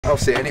I'll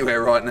sit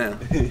anywhere right now.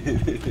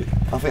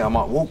 I think I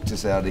might walk to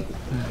Saudi.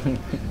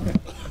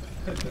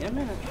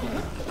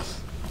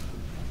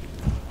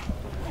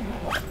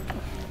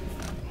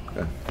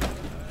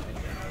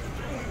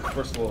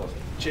 First of all,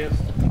 champ,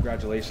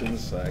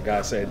 congratulations. I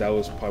gotta say, that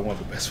was probably one of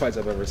the best fights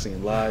I've ever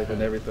seen live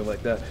and everything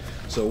like that.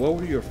 So what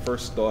were your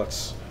first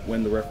thoughts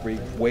when the referee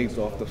waved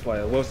off the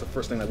fight? What was the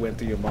first thing that went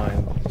through your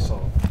mind when you saw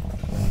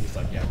he's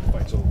like, yeah, the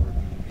fight's over,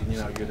 and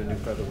you're the new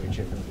featherweight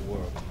champion of the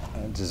world?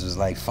 It just was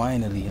like,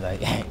 finally,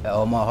 like,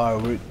 all my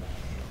hard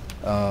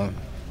work,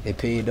 it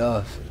paid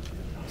off.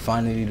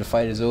 Finally, the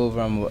fight is over.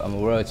 I'm a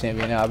world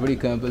champion now. I really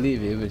couldn't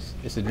believe it.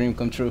 It's a dream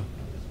come true.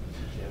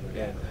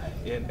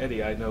 And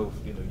Eddie, I know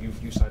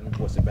you signed him,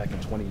 was it back in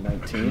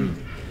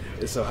 2019?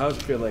 So how does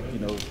it feel like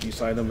you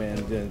signed him and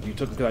then you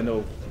took him?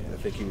 Because I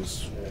think he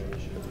was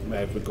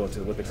mad with going to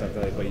the Olympics and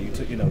everything, but you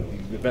took you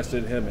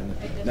invested in him,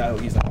 and now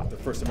he's like the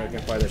first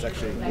American fighter that's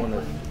actually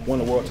won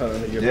a world title.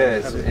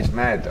 Yeah, it's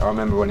mad. I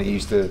remember when he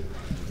used to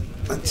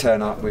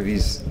turn up with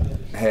his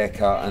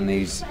haircut and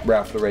his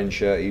Ralph Lauren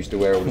shirt he used to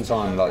wear all the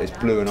time, like this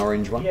blue and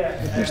orange one.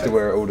 He used to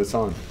wear it all the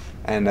time.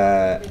 And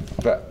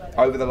but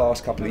over the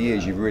last couple of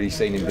years, you've really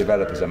seen him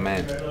develop as a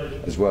man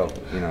as well,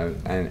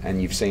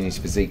 and you've seen his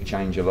physique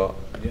change a lot.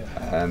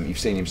 You've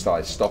seen him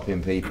start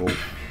stopping people,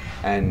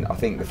 and I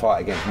think the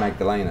fight against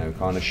Magdaleno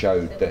kind of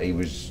showed that he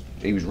was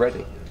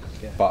ready.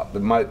 But the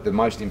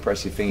most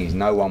impressive thing is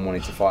no one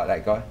wanted to fight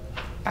that guy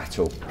at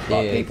all.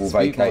 Like, people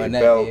vacated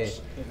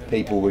belts.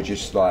 People were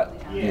just like,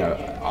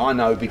 I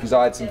know because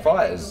I had some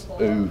fighters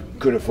who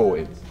could have fought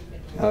him,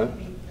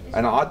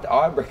 and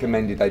I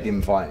recommended they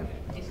didn't fight him,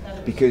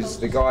 because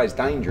the guy is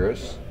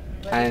dangerous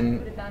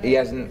and he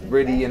hasn't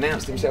really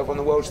announced himself on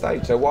the world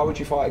stage. So why would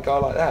you fight a guy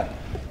like that?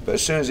 But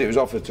as soon as it was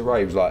offered to Ray,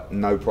 he was like,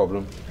 no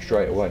problem,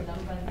 straight away.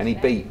 And he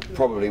beat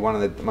probably one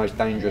of the most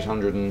dangerous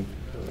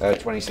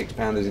 126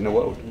 pounders in the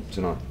world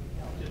tonight.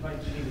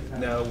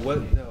 Now,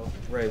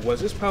 Ray,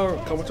 was this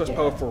Kholmatov's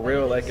power for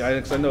real?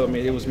 Because I know,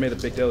 it was made a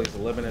big deal. He's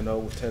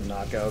 11-0 with 10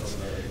 knockouts.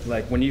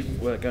 Like when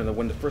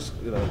the first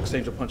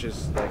exchange of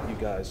punches you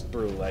guys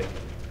threw,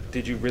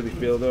 did you really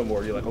feel them,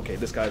 or you're like, okay,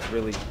 this guy's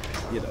really,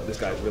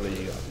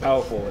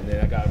 powerful, and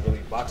then I gotta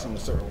really box him a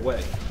certain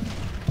way?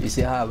 You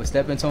see how I was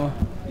stepping to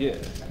him? Yeah.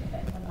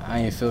 I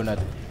ain't feel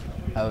nothing.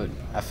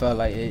 I felt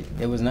like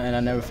it was nothing I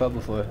never felt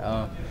before.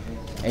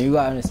 And you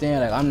gotta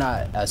understand, I'm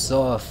not a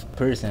soft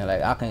person.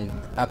 I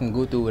can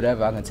go through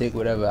whatever. I can take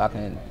whatever.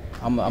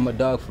 I'm a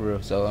dog for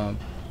real. So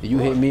if you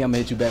hit me, I'm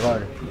gonna hit you back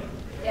harder.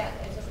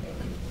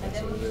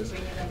 That's what it is.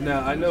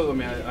 Now I know.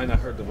 I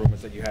heard the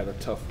rumors that you had a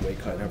tough weight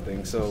cut and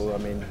everything. So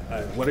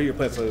what are your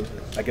plans? So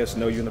I guess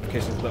no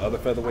unification with the other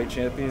featherweight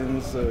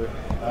champions.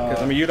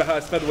 Because you're the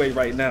highest featherweight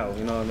right now.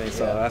 You know what I mean?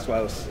 So that's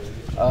why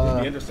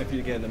it'd be interesting for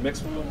you to get in the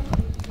mix with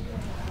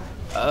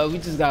them. We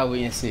just gotta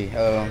wait and see.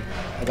 I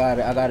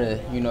gotta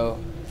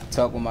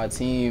talk with my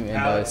team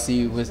and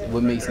see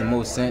what makes the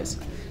most sense,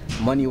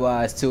 money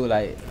wise too.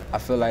 I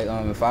feel like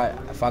if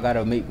I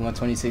gotta make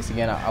 126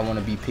 again, I want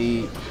to be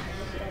paid.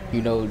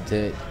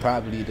 To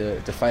probably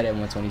to fight at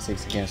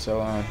 126 again.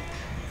 So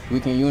we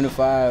can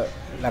unify.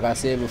 Like I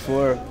said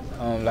before,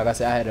 I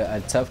had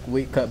a tough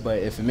weight cut, but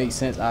if it makes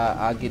sense,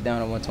 I'll get down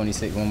to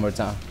 126 one more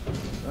time.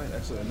 All right,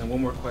 excellent. And then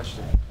one more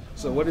question.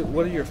 So what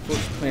are your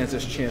first plans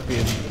as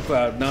champion?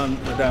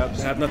 That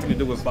have nothing to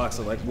do with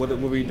boxing. What are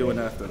we doing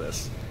after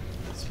this?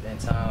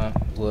 Spend time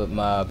with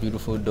my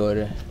beautiful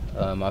daughter,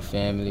 my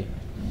family,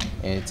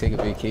 and take a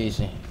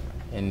vacation,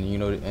 and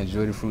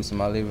enjoy the fruits of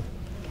my labor.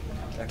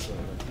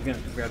 Excellent.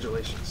 Again,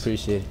 congratulations.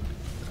 Appreciate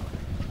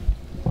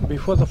it.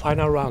 Before the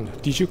final round,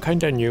 did you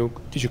kind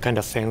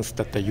of sense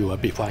that you will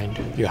be fine?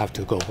 You have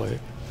to go for it?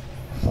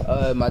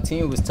 My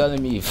team was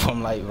telling me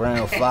from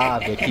round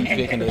 5 to keep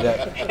picking it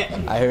up.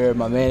 I heard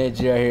my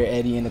manager, I heard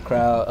Eddie in the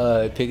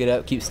crowd, pick it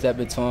up, keep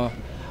stepping to him.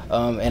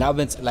 And I've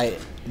been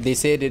they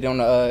said it on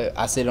the,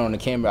 I said it on the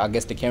camera. I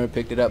guess the camera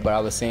picked it up, but I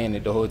was saying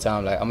it the whole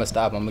time. I'm gonna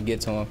stop, I'm gonna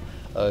get to him.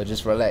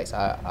 Just relax.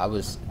 I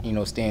was,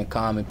 staying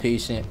calm and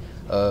patient.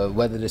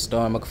 Weathered the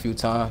storm a few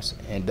times,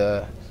 and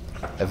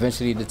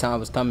eventually the time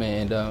was coming,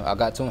 and I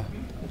got to him.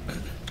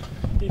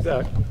 He's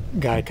a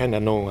guy kind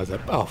of known as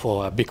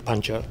for a big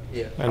puncher.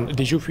 Yeah. And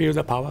did you feel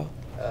the power?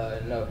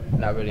 No,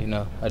 not really.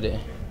 No, I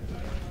didn't.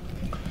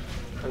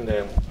 And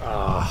then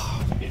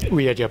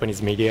we are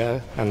Japanese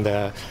media, and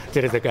there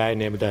is a guy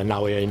named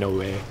Naoya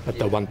Inoue at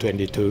the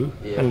 122,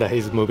 and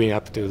he's moving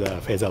up to the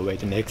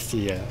featherweight next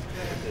year.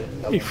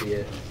 I won't be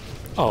here.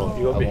 Oh,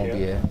 you will be here? I won't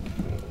be here.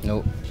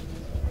 Nope.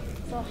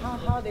 So how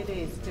hard it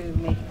is to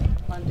make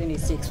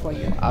 126 for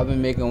you? I've been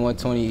making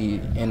 120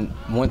 and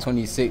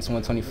 126,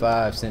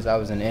 125 since I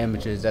was in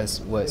amateurs.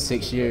 That's what,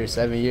 7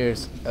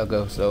 years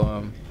ago.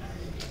 So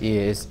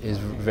yeah, it's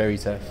very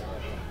tough.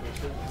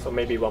 So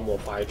maybe one more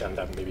fight and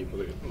then maybe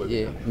move.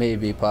 Yeah,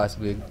 maybe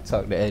possibly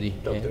talk to Eddie.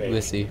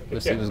 We'll see. We'll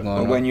see what's going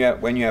on.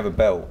 When you have a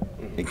belt,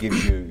 it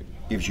gives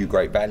you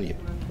great value.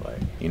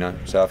 Right.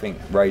 So I think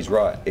Ray's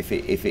right. If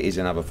it is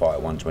another fight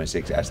at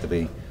 126, it has to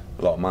be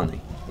a lot of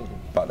money.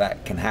 But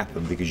that can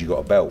happen because you've got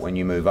a belt. When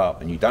you move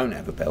up and you don't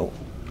have a belt,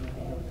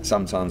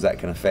 sometimes that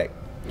can affect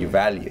your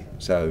value.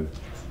 So,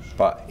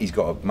 but he's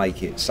got to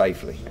make it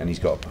safely and he's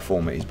got to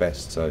perform at his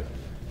best. So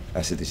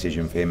that's a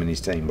decision for him and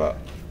his team. But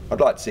I'd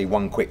like to see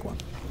one quick one,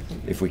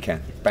 if we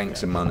can, bank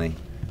some money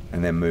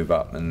and then move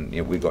up. And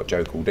you know, we've got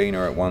Joe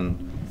Caldina at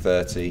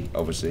 130.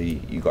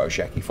 Obviously, you've got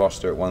Shaki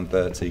Foster at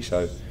 130.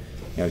 So, you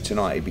know,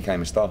 tonight he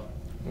became a star.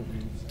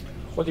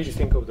 What did you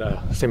think of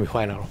the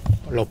semi-final,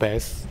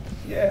 Lopez?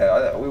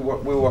 Yeah,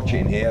 we'll watch it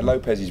in here.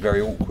 Lopez is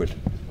very awkward,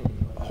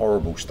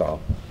 horrible style.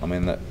 I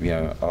mean, that, you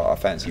know, I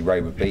fancy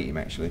Ray would beat him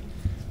actually.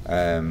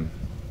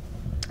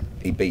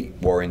 He beat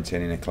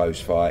Warrington in a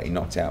close fight. He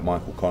knocked out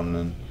Michael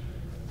Conlon.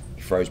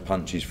 He throws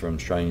punches from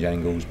strange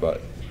angles,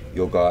 but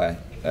your guy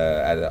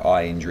had an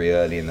eye injury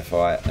early in the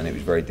fight, and it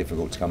was very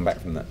difficult to come back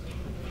from that.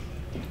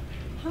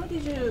 How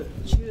did you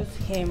choose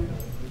him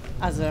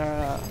as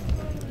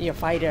your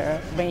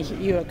fighter when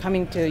you were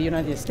coming to the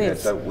United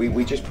States? Yeah, so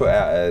we just put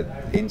out an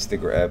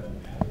Instagram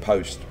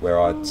post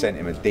where I sent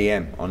him a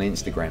DM on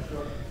Instagram,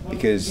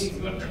 because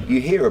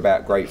you hear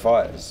about great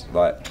fighters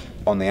like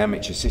on the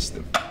amateur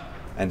system,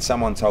 and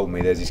someone told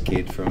me there's this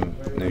kid from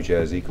New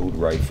Jersey called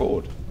Raymond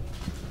Ford.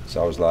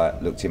 So I was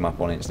like, looked him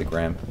up on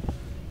Instagram,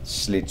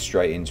 slid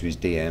straight into his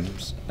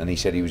DMs, and he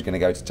said he was going to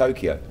go to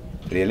Tokyo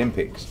for the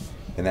Olympics,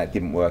 and that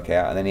didn't work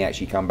out. And then he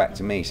actually come back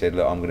to me, said,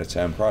 look, I'm going to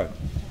turn pro.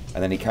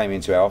 And then he came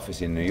into our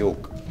office in New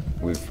York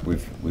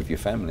with your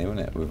family,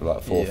 wasn't it? With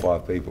like 4 or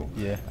 5 people.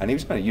 Yeah. And he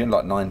was you were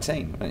like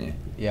 19, weren't you?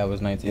 Yeah, I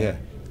was 19. Yeah.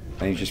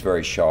 And he was just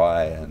very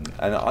shy, and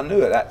I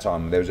knew at that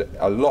time there was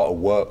a lot of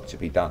work to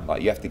be done.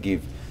 Like, you have to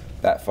give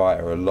that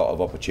fighter a lot of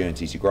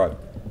opportunity to grow.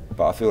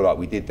 But I feel like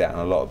we did that on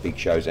a lot of big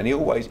shows, and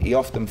he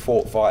often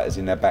fought fighters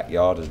in their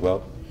backyard as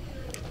well.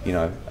 You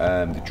know,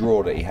 the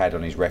draw that he had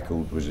on his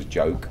record was a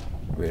joke,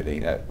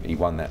 really. He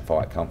won that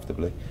fight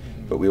comfortably.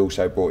 But we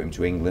also brought him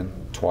to England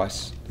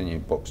twice, didn't you?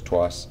 Boxed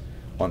twice,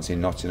 once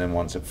in Nottingham,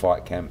 once at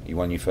Fight Camp. You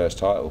won your first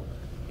title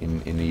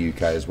in the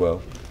UK as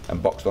well,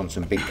 and boxed on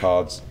some big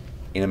cards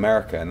in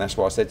America. And that's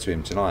what I said to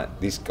him tonight.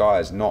 This guy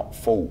has not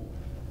fought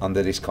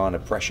under this kind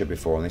of pressure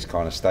before on this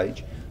kind of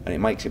stage, and it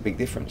makes a big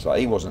difference. Like,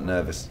 he wasn't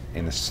nervous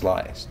in the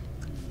slightest,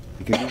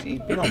 because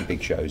he's been on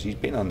big shows, he's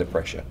been under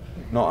pressure,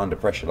 not under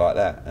pressure like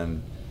that.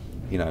 And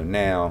you know,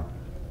 now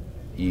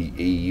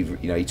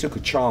he took a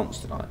chance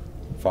tonight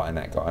fighting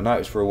that guy. I know it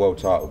was for a world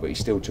title, but he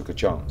still took a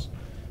chance.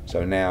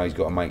 So now he's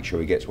got to make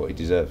sure he gets what he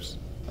deserves,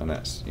 and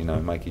that's, you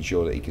know, making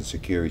sure that he can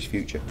secure his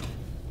future,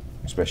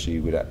 especially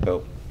with that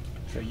belt.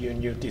 So you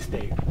knew this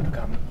day would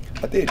come?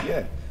 I did,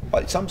 yeah.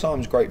 But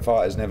sometimes great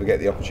fighters never get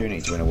the opportunity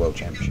to win a world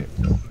championship.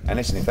 And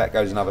listen, if that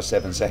goes another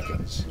 7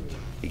 seconds,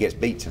 he gets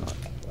beat tonight,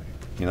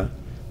 you know?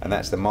 And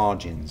that's the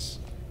margins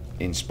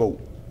in sport.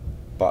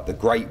 But the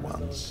great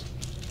ones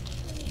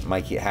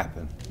make it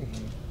happen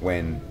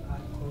when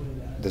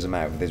it doesn't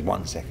matter if there's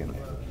 1 second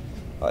left.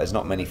 Like, there's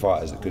not many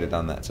fighters that could have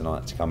done that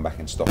tonight to come back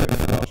and stop it in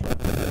the last round.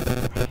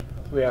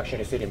 We're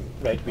actually sitting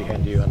right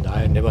behind you, and I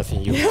have never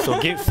seen you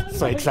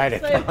so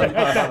excited. I've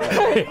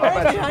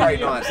had some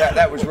great nights.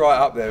 That was right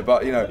up there.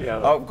 But you know, yeah.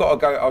 I've got to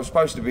go. I was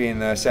supposed to be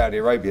in Saudi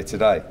Arabia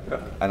today,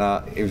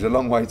 and it was a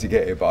long way to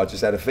get here. But I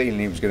just had a feeling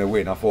he was going to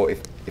win. I thought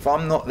if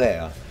I'm not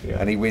there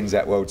and he wins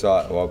that world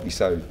title, I'll be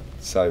so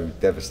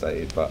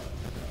devastated. But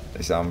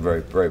listen, I'm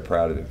very, very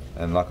proud of him.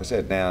 And like I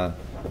said, now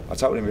I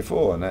told him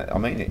before, and I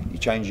mean it. You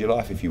change your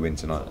life if you win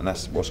tonight, and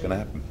that's what's going to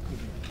happen.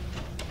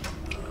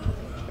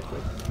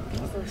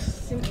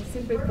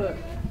 Simply put,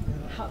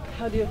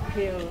 how do you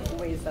feel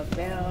with the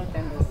belt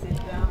and the sit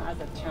down as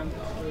a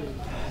champion?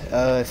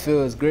 It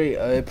feels great.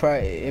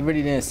 It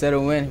really didn't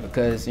settle in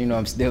because, you know,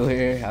 I'm still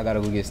here. I gotta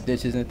go get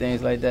stitches and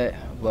things like that.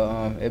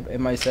 But it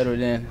might settle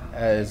in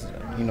as,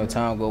 you know,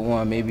 time go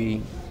on.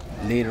 Maybe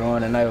later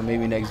on tonight, or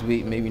maybe next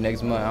week, maybe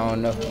next month. I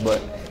don't know.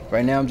 But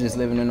right now, I'm just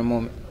living in the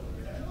moment.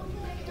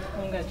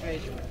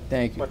 Congratulations.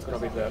 Thank you. What's gonna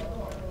be the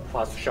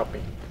first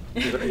shopping?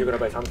 You gonna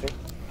buy something?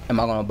 Am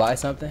I gonna buy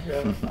something?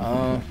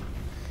 Yeah.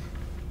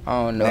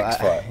 I don't know.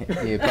 Next fight.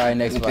 Yeah, probably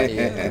next fight.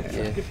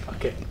 Yeah.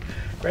 Okay,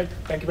 great.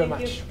 Thank you very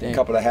much. A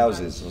couple of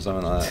houses or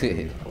something like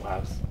that.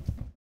 House.